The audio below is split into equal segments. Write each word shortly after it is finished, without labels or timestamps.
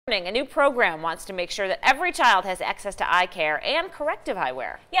A new program wants to make sure that every child has access to eye care and corrective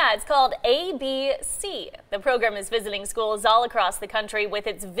eyewear. Yeah, it's called ABSEE. The program is visiting schools all across the country with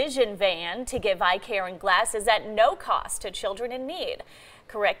its vision van to give eye care and glasses at no cost to children in need.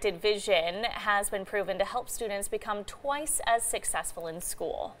 Corrected vision has been proven to help students become twice as successful in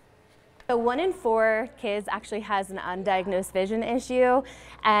school. So 1 in 4 kids actually has an undiagnosed vision issue,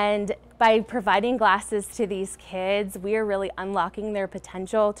 and by providing glasses to these kids, we are really unlocking their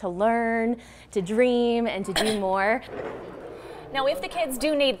potential to learn, to dream, and to do more. Now, if the kids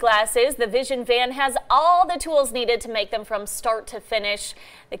do need glasses, the vision van has all the tools needed to make them from start to finish.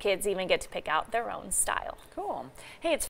 The kids even get to pick out their own style. Cool. Hey, it's